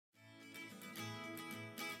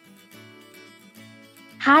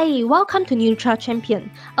Hi, welcome to Nutra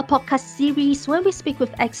Champion, a podcast series where we speak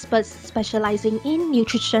with experts specializing in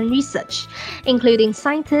nutrition research, including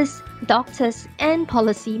scientists, doctors, and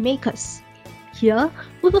policy makers. Here,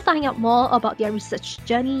 we will find out more about their research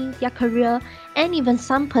journey, their career, and even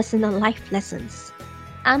some personal life lessons.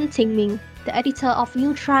 I'm Ting Ming, the editor of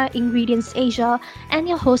Nutra Ingredients Asia and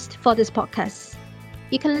your host for this podcast.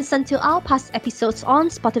 You can listen to our past episodes on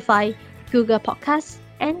Spotify, Google Podcasts,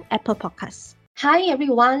 and Apple Podcasts. Hi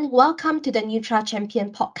everyone, welcome to the Nutra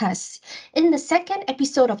Champion podcast. In the second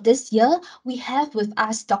episode of this year, we have with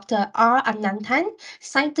us Dr. R. Ananthan,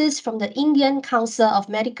 scientist from the Indian Council of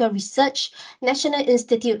Medical Research, National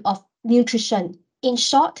Institute of Nutrition, in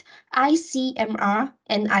short,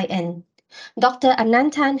 ICMR-NIN. Dr.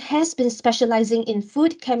 Ananthan has been specializing in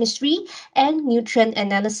food chemistry and nutrient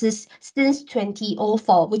analysis since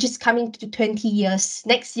 2004, which is coming to 20 years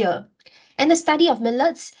next year. And the study of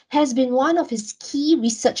millets has been one of his key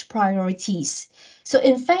research priorities. So,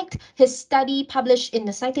 in fact, his study published in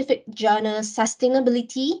the scientific journal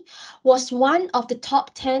Sustainability was one of the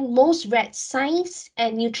top 10 most read science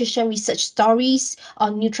and nutrition research stories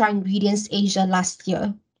on Nutra Ingredients Asia last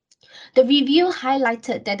year. The review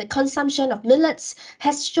highlighted that the consumption of millets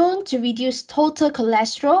has shown to reduce total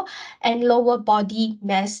cholesterol and lower body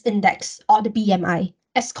mass index, or the BMI,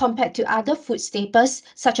 as compared to other food staples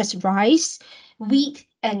such as rice, wheat,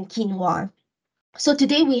 and quinoa. So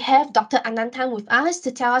today we have Dr. Ananthan with us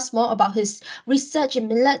to tell us more about his research in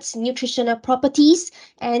millets' nutritional properties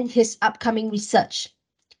and his upcoming research.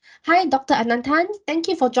 Hi, Dr. Ananthan. Thank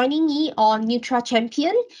you for joining me on Nutra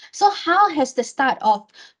Champion. So, how has the start of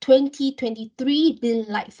 2023 been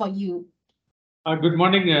like for you? Good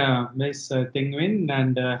morning, Ms. Tingwin,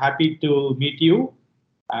 and happy to meet you.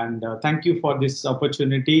 And thank you for this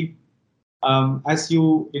opportunity. As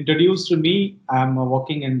you introduced me, I'm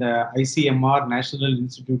working in the ICMR, National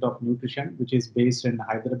Institute of Nutrition, which is based in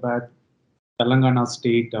Hyderabad, Telangana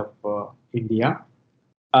state of India.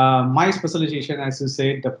 My specialization, as you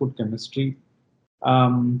said, the food chemistry.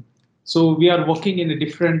 Um, so we are working in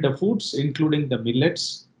different foods, including the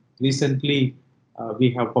millets. Recently,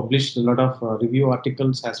 we have published a lot of review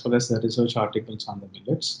articles as well as the research articles on the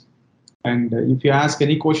millets. And if you ask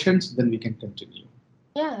any questions, then we can continue.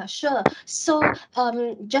 Yeah, sure. So,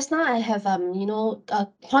 just now I have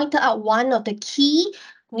pointed out one of the key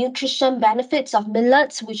nutrition benefits of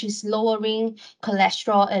millets, which is lowering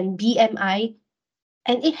cholesterol and BMI,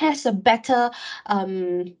 and it has a better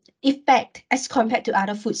effect as compared to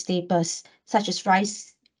other food staples such as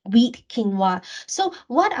rice, wheat, quinoa. So,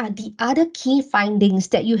 what are the other key findings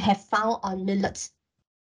that you have found on millets?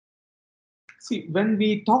 See, when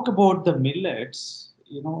we talk about the millets,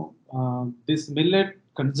 this millet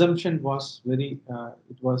consumption was it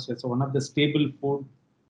was it's one of the stable food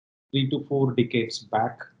 3 to 4 decades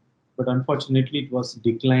back, but unfortunately it was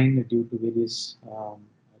declined due to various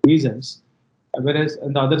reasons. Whereas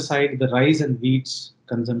on the other side, the rice and wheats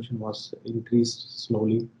consumption was increased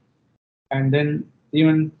slowly, and then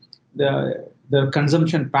even the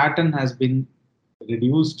consumption pattern has been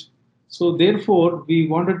reduced. So therefore, we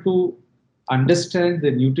wanted to understand the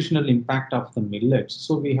nutritional impact of the millets.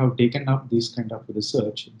 So we have taken up this kind of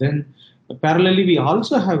research. Then parallelly, we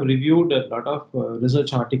also have reviewed a lot of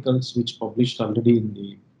research articles which published already in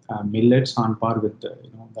the millets on par with the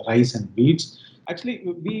rice and wheats. Actually,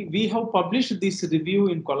 we have published this review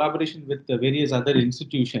in collaboration with various other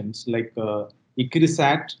institutions like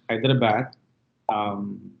ICRISAT, Hyderabad,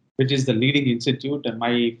 which is the leading institute. And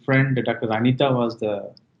my friend Dr. Anita was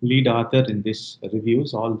the lead author in these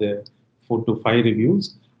reviews, all the 4 to 5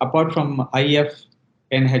 reviews. Apart from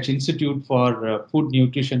IFNH Institute for Food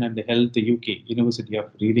Nutrition and Health, UK, University of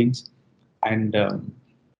Readings, and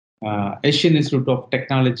Asian Institute of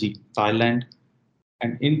Technology, Thailand,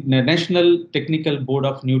 and in the National Technical Board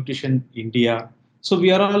of Nutrition, India. So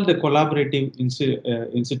we are all the collaborative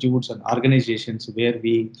institutes and organizations where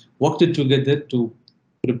we worked together to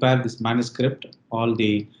prepare this manuscript, all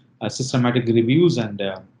the systematic reviews and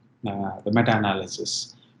the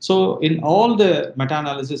meta-analysis. So in all the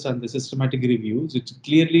meta-analysis and the systematic reviews, it's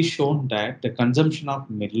clearly shown that the consumption of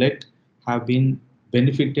millet have been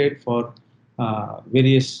benefited for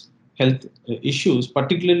various health issues,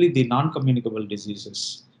 particularly the non-communicable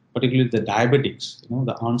diseases, particularly the diabetics,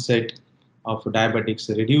 the onset of diabetics,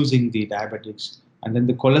 reducing the diabetics, and then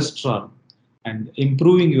the cholesterol, and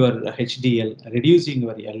improving your HDL, reducing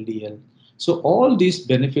your LDL. So all these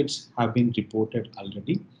benefits have been reported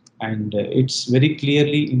already, and it's very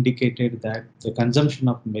clearly indicated that the consumption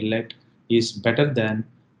of millet is better than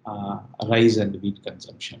rice and wheat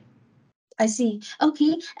consumption. I see.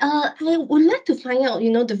 Okay. I would like to find out,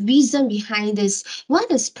 the reason behind this.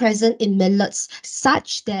 What is present in millets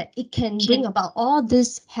such that it can bring about all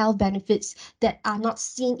these health benefits that are not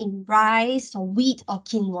seen in rice or wheat or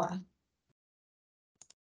quinoa?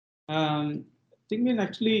 Thing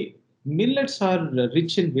actually, millets are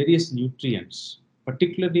rich in various nutrients,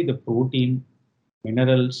 particularly the protein,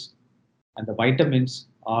 minerals, and the vitamins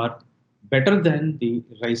are better than the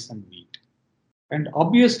rice and wheat. And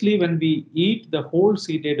obviously, when we eat the whole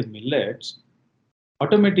seeded millets,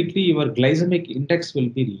 automatically your glycemic index will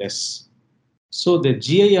be less. So the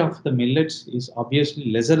GI of the millets is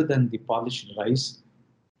obviously lesser than the polished rice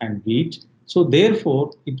and wheat. So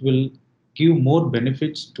therefore, it will give more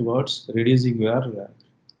benefits towards reducing your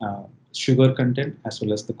sugar content as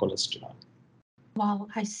well as the cholesterol. Wow,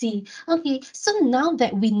 I see. Okay, so now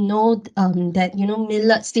that we know that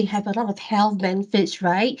millets they have a lot of health benefits,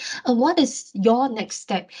 right? What is your next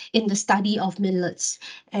step in the study of millets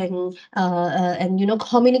and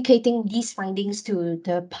communicating these findings to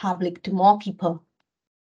the public, to more people?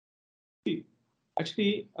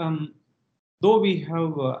 Actually, though we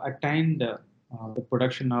have attained the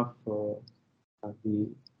production of the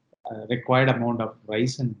required amount of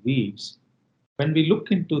rice and wheats, when we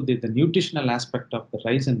look into the nutritional aspect of the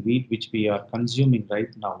rice and wheat which we are consuming right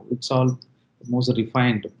now, it's all most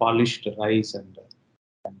refined, polished rice and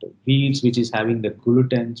wheats which is having the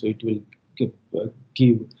gluten, so it will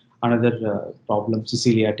give another problem,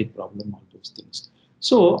 celiac problem, all those things.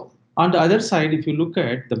 So on the other side, if you look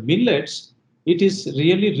at the millets, it is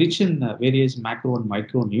really rich in various macro and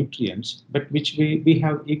micronutrients, but which we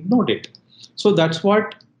have ignored it. So that's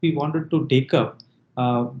what we wanted to take up.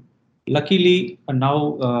 Luckily,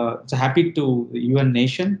 now it's happy to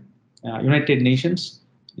United Nations.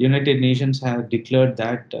 United Nations have declared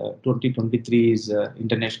that 2023 is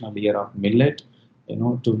International Year of Millet.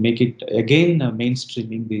 To make it again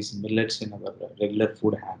mainstreaming these millets in our regular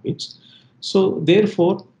food habits. So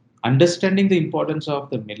therefore, understanding the importance of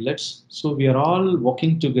the millets, so we are all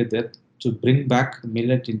working together to bring back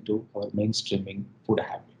millet into our mainstreaming food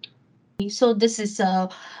habit. So this is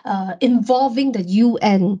involving the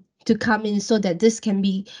UN to come in so that this can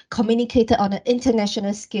be communicated on an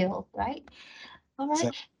international scale, right? All right.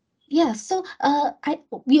 Exactly. Yeah, so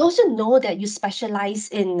we also know that you specialize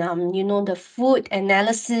in the food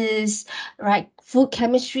analysis, right? Food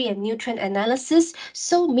chemistry and nutrient analysis.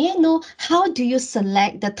 So may I know how do you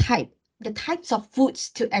select the types of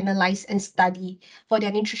foods to analyze and study for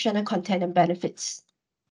their nutritional content and benefits?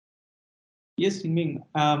 Yes, Ming.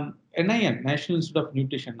 NIN, National Institute of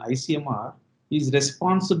Nutrition, ICMR, is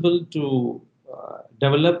responsible to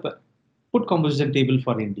develop a food composition table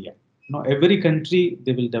for India. Every country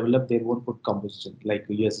they will develop their own food composition, like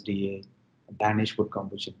USDA, Danish food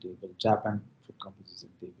composition table, Japan food composition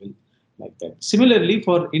table, like that. Similarly,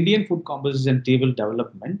 for Indian food composition table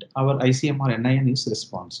development, our ICMR NIN is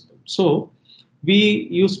responsible. So we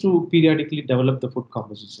used to periodically develop the food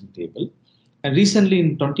composition table. And recently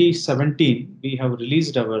in 2017, we have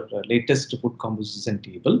released our latest food composition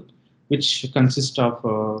table, which consists of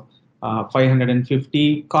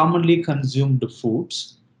 550 commonly consumed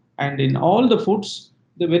foods. And in all the foods,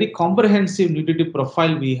 the very comprehensive nutritive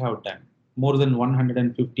profile we have done, more than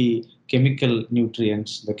 150 chemical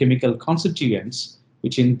nutrients, the chemical constituents,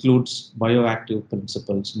 which includes bioactive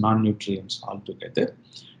principles, non-nutrients altogether,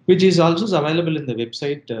 which is also available in the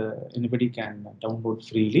website. Anybody can download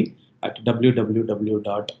freely at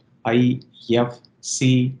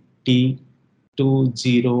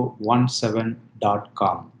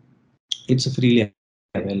www.ifct2017.com. It's freely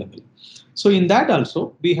available. So in that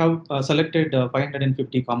also, we have selected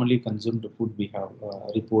 550 commonly consumed food we have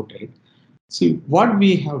reported. See what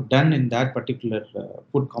we have done in that particular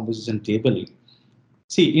food composition table.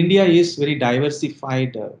 See, India is very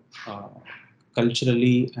diversified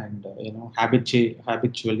culturally and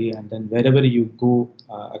habitually, and then wherever you go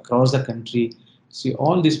across the country, see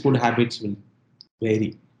all these food habits will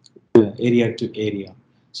vary area to area.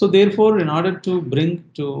 So therefore, in order to bring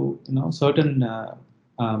to certain the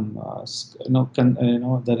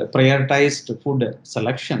prioritized food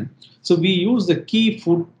selection, so we use the key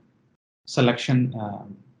food selection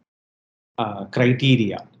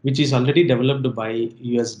criteria, which is already developed by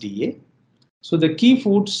USDA. So the key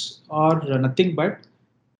foods are nothing but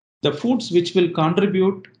the foods which will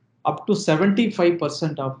contribute up to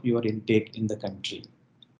 75% of your intake in the country.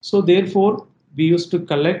 So therefore, we used to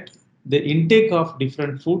collect the intake of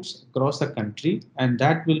different foods across the country, and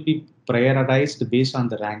that will be prioritized based on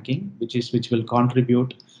the ranking, which will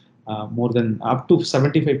contribute more than up to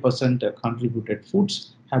 75% contributed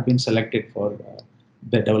foods have been selected for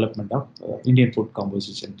the development of Indian food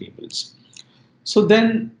composition tables. So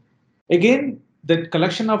then again, the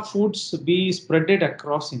collection of foods we spread it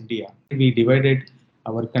across India. We divided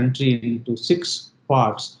our country into 6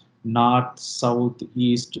 parts: north, south,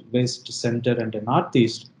 east, west, center, and the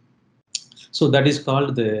northeast. So that is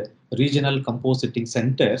called the regional compositing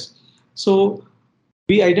centers. So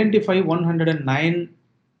we identify 109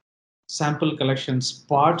 sample collection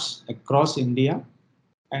spots across India,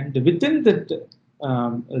 and within that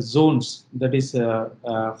zones, that is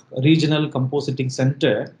regional compositing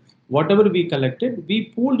center, whatever we collected, we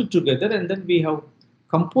pooled together, and then we have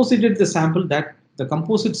composited the sample. That the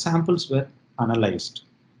composite samples were analyzed.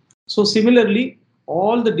 So similarly,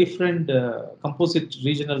 all the different composite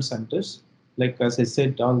regional centers, like as I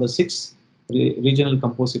said, all the 6 regional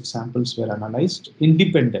composite samples were analyzed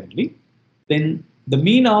independently. Then the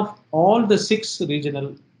mean of all the 6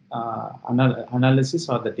 regional analysis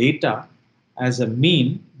or the data as a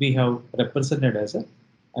mean, we have represented as a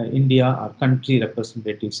India or country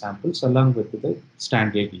representative samples along with the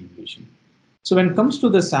standard deviation. So when it comes to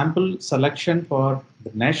the sample selection for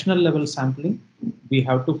the national level sampling, we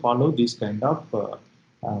have to follow these kind of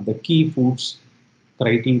the key foods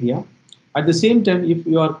criteria. At the same time, if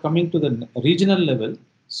you are coming to the regional level,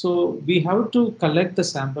 so we have to collect the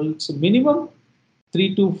samples minimum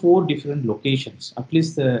 3 to 4 different locations, at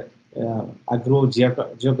least the agro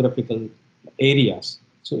geographical areas.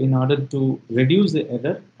 So in order to reduce the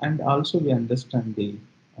error, and also we understand the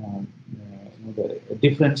the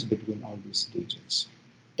difference between all these regions.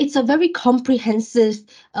 It's a very comprehensive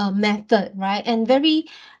method, right? And very,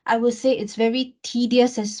 I would say it's very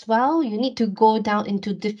tedious as well. You need to go down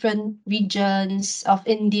into different regions of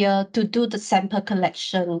India to do the sample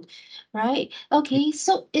collection, right? Okay,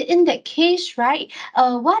 so in that case, right,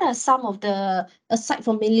 what are some of the, aside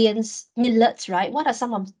from millets, right? What are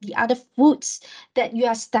some of the other foods that you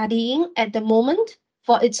are studying at the moment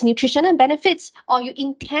for its nutrition and benefits, or you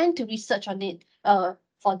intend to research on it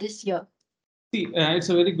for this year? See, it's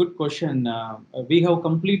a very good question. We have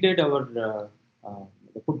completed our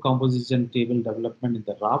the food composition table development in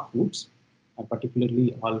the raw foods,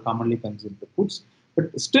 particularly all commonly consumed foods.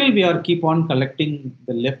 But still, we are keep on collecting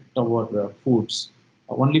the leftover foods.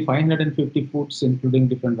 Only 550 foods, including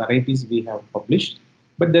different varieties, we have published.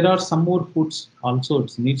 But there are some more foods also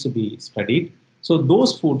it needs to be studied. So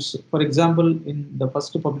those foods, for example, in the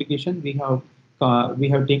first publication, we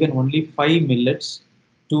have taken only 5 millets,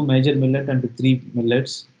 2 major millet and 3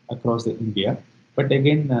 millets across the India. But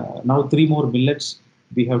again, now 3 more millets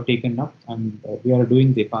we have taken up, and we are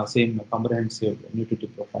doing the same comprehensive nutritive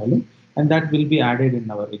profiling, and that will be added in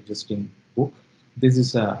our existing book. This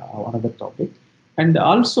is another topic. And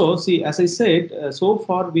also, see, as I said, so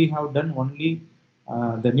far we have done only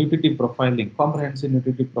the nutritive profiling, comprehensive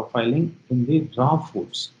nutritive profiling in the raw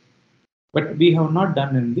foods, but we have not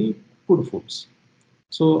done in the food foods.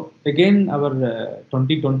 So again, our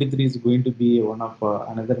 2023 is going to be one of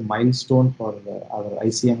another milestone for our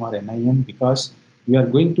ICMR NIM, because we are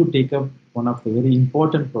going to take up one of the very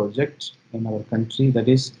important projects in our country, that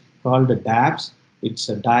is called DABS. It's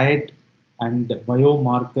a diet and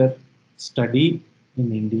biomarker study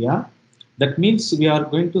in India. That means we are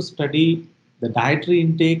going to study the dietary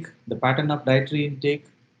intake, the pattern of dietary intake,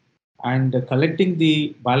 and collecting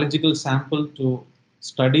the biological sample to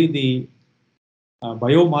study the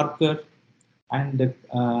biomarker, and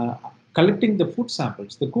collecting the food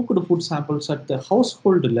samples, the cooked food samples at the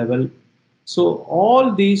household level. So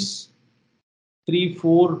all these 3,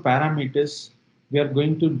 4 parameters we are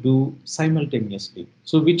going to do simultaneously.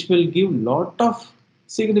 So which will give lot of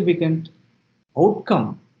significant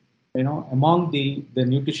outcome, among the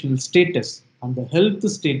nutritional status and the health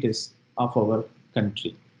status of our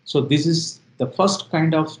country. So this is the first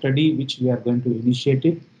kind of study which we are going to initiate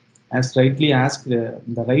it, as rightly asked,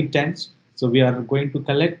 the right times. So we are going to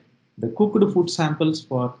collect the cooked food samples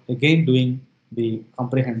for again doing the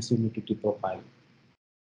comprehensive nutritive profile.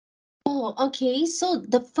 Oh, okay. So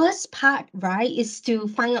the first part, right, is to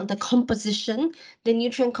find out the composition, the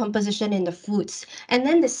nutrient composition in the foods. And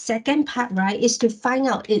then the second part, right, is to find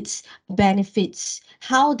out its benefits,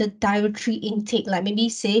 how the dietary intake, like maybe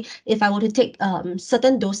say if I were to take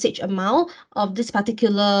certain dosage amount of this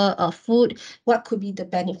particular food, what could be the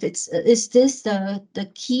benefits? Is this the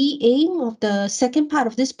key aim of the second part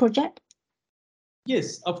of this project?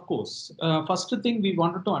 Yes, of course. First thing we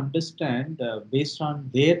wanted to understand, based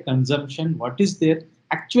on their consumption, what is their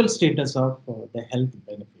actual status of the health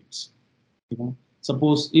benefits.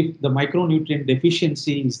 Suppose if the micronutrient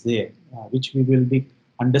deficiency is there, which we will be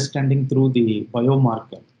understanding through the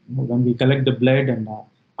biomarker. When we collect the blood and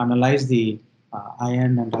analyze the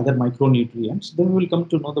iron and other micronutrients, then we will come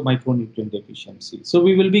to know the micronutrient deficiency. So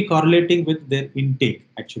we will be correlating with their intake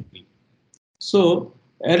actually. So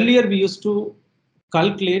earlier we used to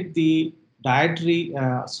calculate the dietary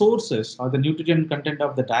sources or the nutrient content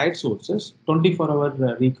of the diet sources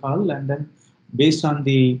 24-hour recall, and then based on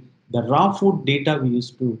the raw food data we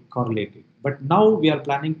used to correlate it. But now we are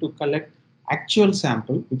planning to collect actual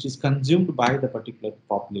sample which is consumed by the particular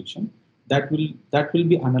population, that will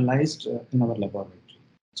be analyzed in our laboratory.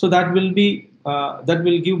 So that will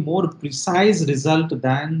give more precise result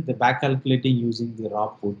than the back calculating using the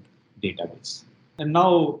raw food database. And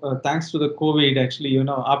now, thanks to the COVID, actually,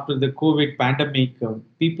 after the COVID pandemic, a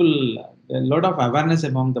lot of awareness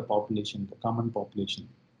among the population, the common population,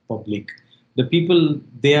 public. The people,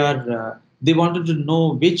 they wanted to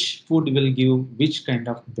know which food will give which kind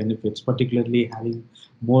of benefits, particularly having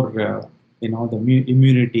more, the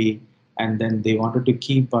immunity, and then they wanted to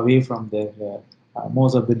keep away from their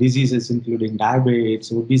most of the diseases, including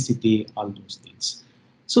diabetes, obesity, all those things.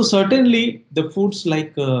 So certainly the foods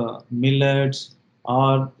like millets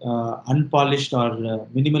or unpolished or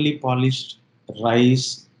minimally polished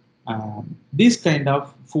rice, these kind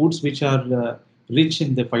of foods which are rich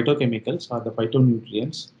in the phytochemicals or the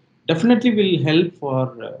phytonutrients definitely will help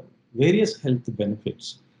for various health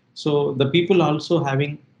benefits. So the people also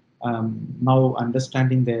having now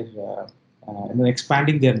understanding their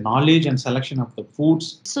expanding their knowledge and selection of the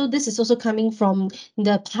foods. So this is also coming from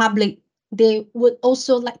the public. They would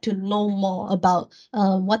also like to know more about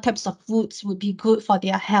what types of foods would be good for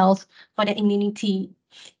their health, for their immunity.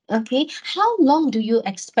 Okay, how long do you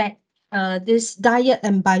expect this diet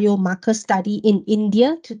and biomarker study in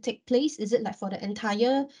India to take place? Is it like for the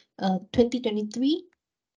entire 2023?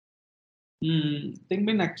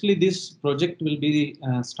 Think actually this project will be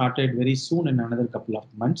started very soon in another couple of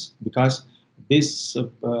months, because this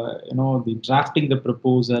the drafting the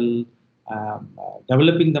proposal,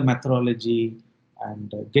 developing the methodology,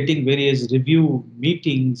 and getting various review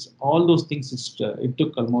meetings, all those things it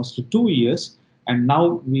took almost 2 years, and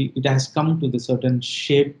now it has come to the certain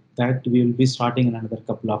shape that we will be starting in another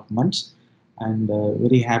couple of months, and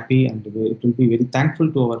very happy, and it will be very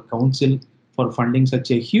thankful to our council for funding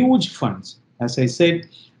such a huge funds. As I said,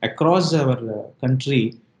 across our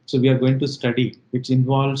country, so we are going to study, which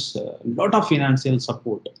involves a lot of financial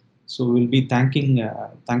support. So we'll be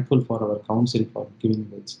thankful for our council for giving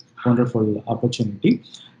this wonderful opportunity.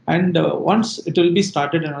 And once it will be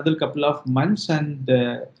started another couple of months, and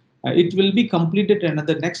it will be completed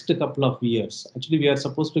another next couple of years. Actually, we are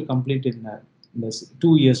supposed to complete in this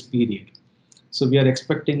 2 years period. So we are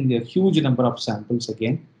expecting a huge number of samples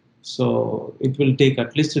again. So it will take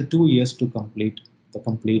at least 2 years to complete the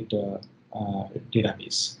complete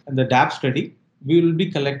database. And the DAP study, we will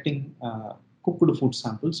be collecting cooked food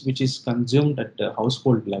samples, which is consumed at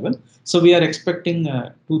household level. So we are expecting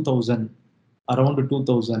 2,000, around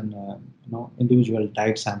 2,000 individual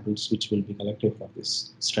diet samples, which will be collected for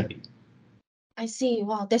this study. I see.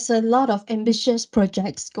 Wow, there's a lot of ambitious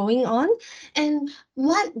projects going on. And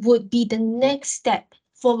what would be the next step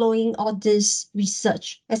following all this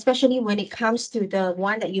research, especially when it comes to the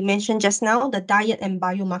one that you mentioned just now, the diet and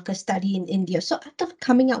biomarker study in India? So after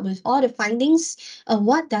coming up with all the findings,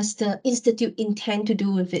 what does the institute intend to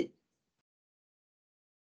do with it?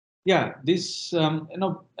 Yeah, this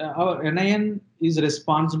our NIN is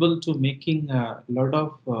responsible to making a lot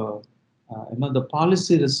of the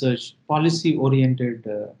policy research, policy oriented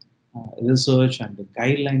research and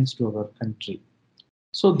guidelines to our country.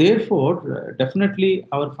 So therefore, definitely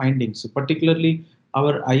our findings, particularly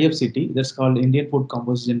our IFCT, that's called Indian Food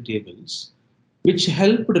Composition Tables, which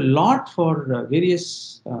helped a lot for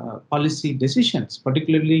various policy decisions,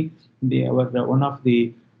 particularly one of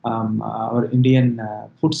the our Indian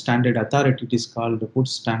Food Standard Authority, it is called the Food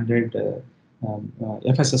Standard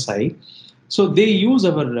FSSI. So they use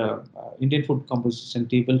our Indian Food Composition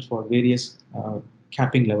Tables for various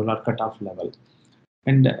capping level or cutoff level.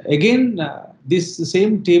 And again, these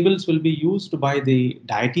same tables will be used by the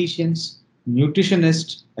dietitians,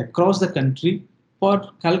 nutritionists across the country for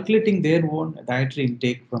calculating their own dietary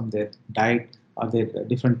intake from their diet or their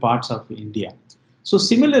different parts of India. So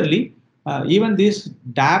similarly, even these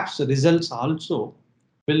DAPS results also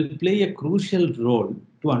will play a crucial role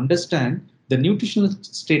to understand the nutritional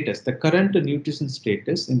status, the current nutrition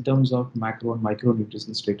status in terms of macro and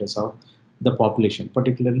micronutrition status of the population,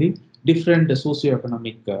 particularly different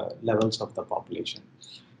socioeconomic levels of the population.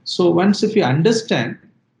 So once if you understand,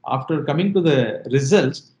 after coming to the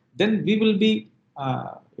results, then we will be,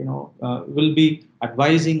 will be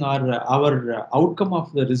advising our outcome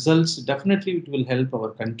of the results. Definitely, it will help our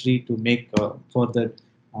country to make further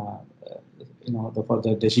for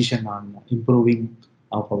the decision on improving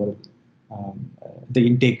of our the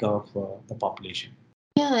intake of the population.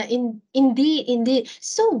 Yeah, indeed.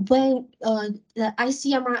 So when the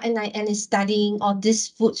ICMR-NIN is studying all these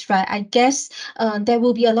foods, right? I guess there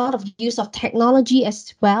will be a lot of use of technology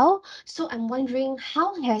as well. So I'm wondering,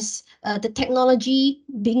 how has the technology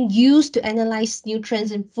being used to analyze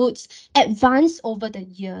nutrients in foods advanced over the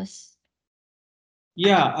years?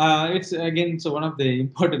 Yeah, it's again so one of the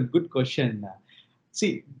important good question.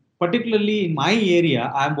 See, particularly in my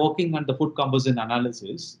area, I'm working on the food composition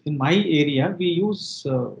analysis. In my area, we use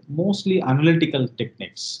mostly analytical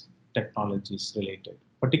techniques, technologies related,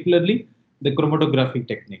 particularly the chromatography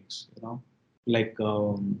techniques, like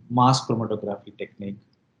mass chromatography technique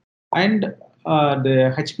and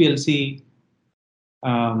the HPLC,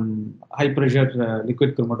 high pressure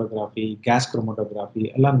liquid chromatography, gas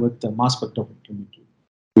chromatography, along with the mass spectrometry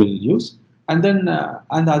will use. And then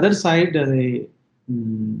on the other side, the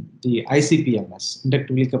ICP-MS,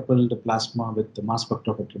 inductively coupled plasma with the mass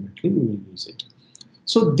spectrophotometry, we will use it.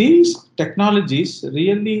 So these technologies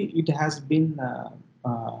really, it has been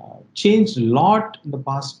changed a lot in the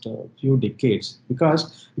past few decades,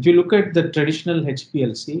 because if you look at the traditional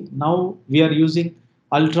HPLC, now we are using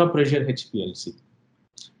ultra pressure HPLC.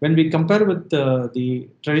 When we compare with the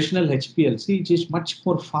traditional HPLC, it is much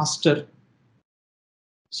more faster.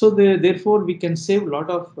 So therefore, we can save a lot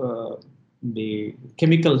of the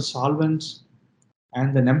chemical solvents,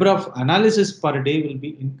 and the number of analysis per day will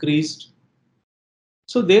be increased.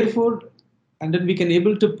 So therefore, and then we can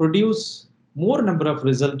able to produce more number of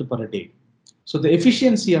result per day. So the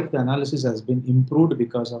efficiency of the analysis has been improved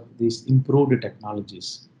because of these improved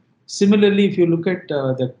technologies. Similarly, if you look at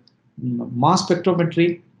the mass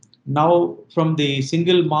spectrometry, now from the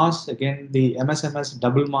single mass, again the MSMS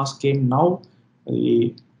double mass came. Now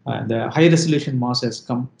the high resolution mass has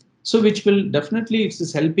come. So which will definitely, it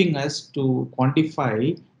is helping us to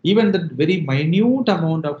quantify even the very minute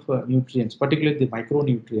amount of nutrients, particularly the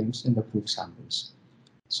micronutrients in the food samples.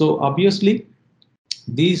 So obviously,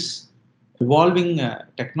 these evolving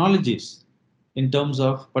technologies in terms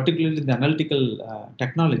of particularly the analytical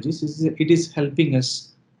technologies, it is helping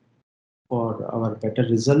us for our better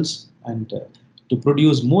results and to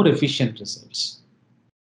produce more efficient results.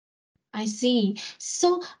 I see.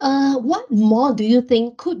 So, what more do you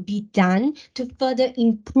think could be done to further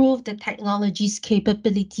improve the technology's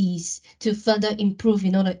capabilities, to further improve,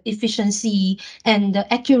 the efficiency and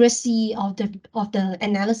the accuracy of the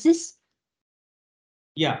analysis?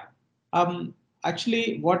 Yeah.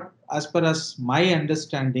 Actually, what, as per as my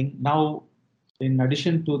understanding, now, in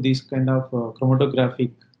addition to this kind of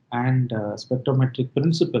chromatographic and spectrometric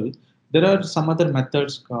principle, there are some other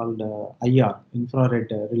methods called IR,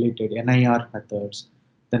 infrared related NIR methods,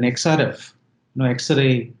 then XRF,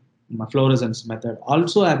 X-ray fluorescence method,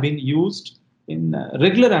 also have been used in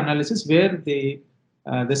regular analysis, where the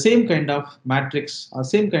same kind of matrix or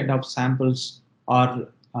same kind of samples are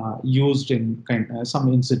used in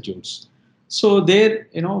some institutes. So there,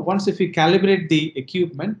 once if we calibrate the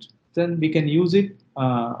equipment, then we can use it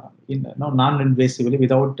in non-invasively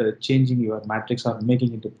without changing your matrix or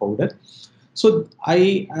making it a powder. So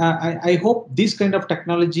I hope this kind of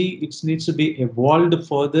technology, it needs to be evolved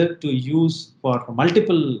further to use for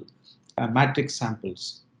multiple matrix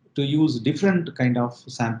samples, to use different kind of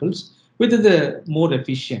samples with the more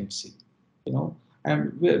efficiency,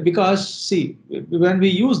 and because see, when we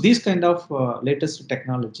use this kind of latest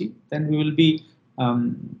technology, then we will be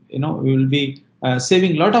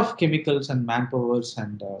saving a lot of chemicals and manpowers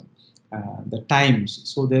and the times.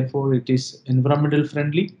 So therefore, it is environmental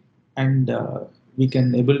friendly, and we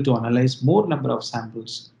can able to analyze more number of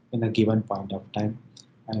samples in a given point of time.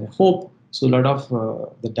 And I hope so. A lot of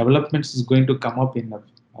the developments is going to come up in the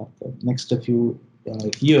next few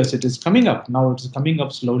years. It is coming up now. It is coming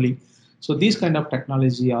up slowly. So these kind of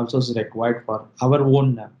technology also is required for our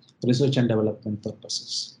own research and development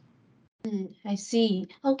purposes. I see.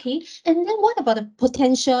 Okay. And then what about the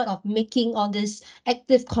potential of making all these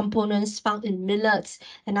active components found in millets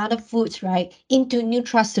and other foods, right, into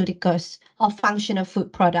nutraceuticals or functional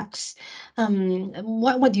food products?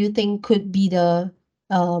 What do you think could be the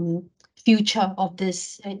future of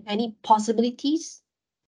this? And any possibilities?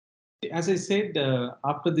 As I said,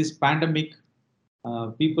 after this pandemic,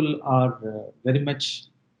 people are very much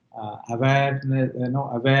aware,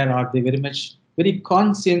 aware, or they very much very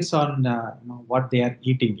conscious on what they are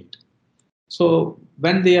eating it. So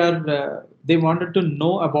when they wanted to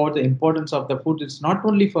know about the importance of the food, it's not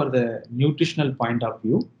only for the nutritional point of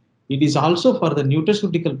view, it is also for the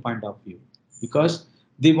nutraceutical point of view, because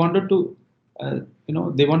they wanted to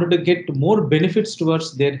they wanted to get more benefits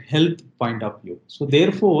towards their health point of view. So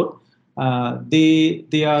therefore,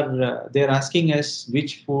 they are asking us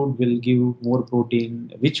which food will give more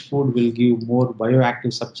protein, which food will give more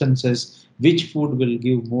bioactive substances, which food will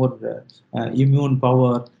give more immune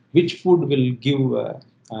power, which food will give a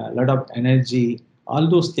lot of energy, all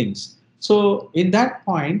those things. So in that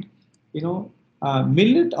point,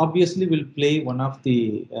 millet obviously will play one of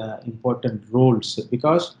the important roles,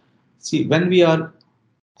 because see, when we are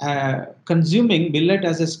consuming millet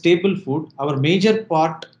as a staple food, our major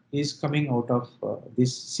part is coming out of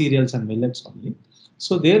these cereals and millets only.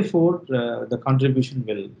 So therefore, the contribution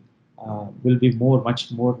will be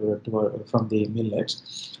much more from the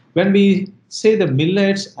millets. When we say the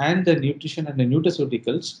millets and the nutrition and the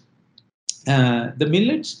nutraceuticals, the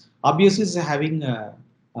millets obviously is having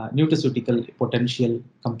nutraceutical potential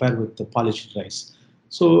compared with the polished rice.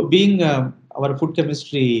 So, being our food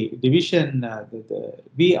chemistry division,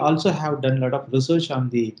 we also have done a lot of research on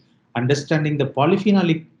the understanding the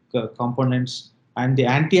polyphenolic components and the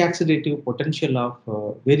antioxidative potential of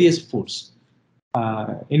various foods,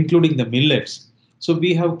 including the millets. So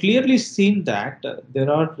we have clearly seen that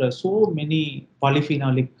there are so many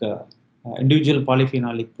polyphenolic, individual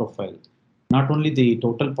polyphenolic profile. Not only the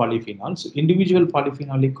total polyphenols, individual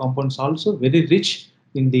polyphenolic compounds also very rich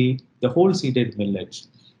in the whole seeded millets.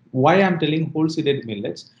 Why I'm telling whole seeded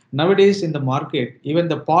millets? Nowadays in the market, even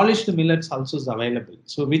the polished millets also is available.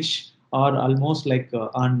 So which are almost like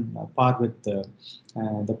on par with the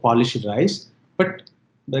polished rice. But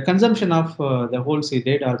the consumption of the whole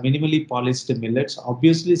seeded or minimally polished millets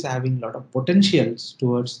obviously is having a lot of potentials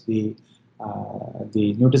towards the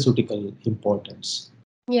nutraceutical importance.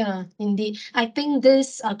 Yeah, indeed. I think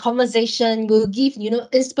this conversation will give,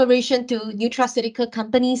 inspiration to nutraceutical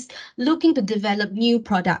companies looking to develop new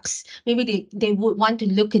products. Maybe they would want to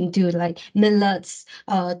look into like millets,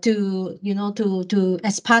 to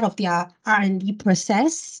as part of their R&D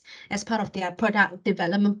process, as part of their product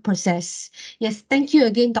development process. Yes, thank you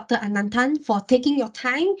again, Dr. Ananthan, for taking your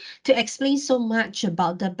time to explain so much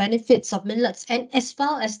about the benefits of millets, and as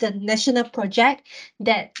well as the national project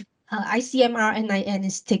that ICMR NIN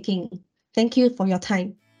is taking. Thank you for your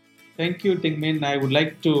time. Thank you, Tingmin. I would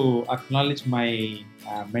like to acknowledge my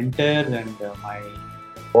mentor and my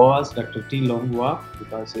boss, Dr. T. Longhua,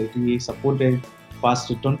 because he supported past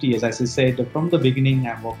 20 years. As I said, from the beginning,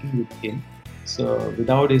 I'm working with him. So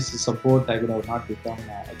without his support, I would have not become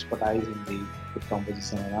expertise in the food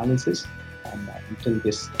composition analysis and until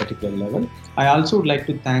this particular level. I also would like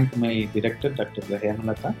to thank my director, Dr.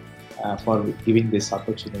 Hemalata, for giving this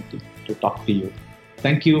opportunity to talk to you.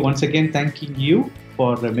 Thank you once again. Thanking you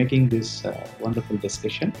for making this wonderful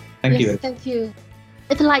discussion. Thank you. Thank you.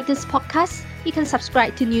 If you like this podcast, you can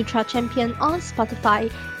subscribe to Nutra Champion on Spotify,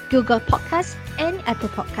 Google Podcasts, and Apple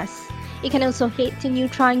Podcasts. You can also head to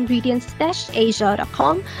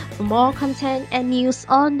nutraingredients-asia.com for more content and news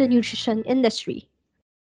on the nutrition industry.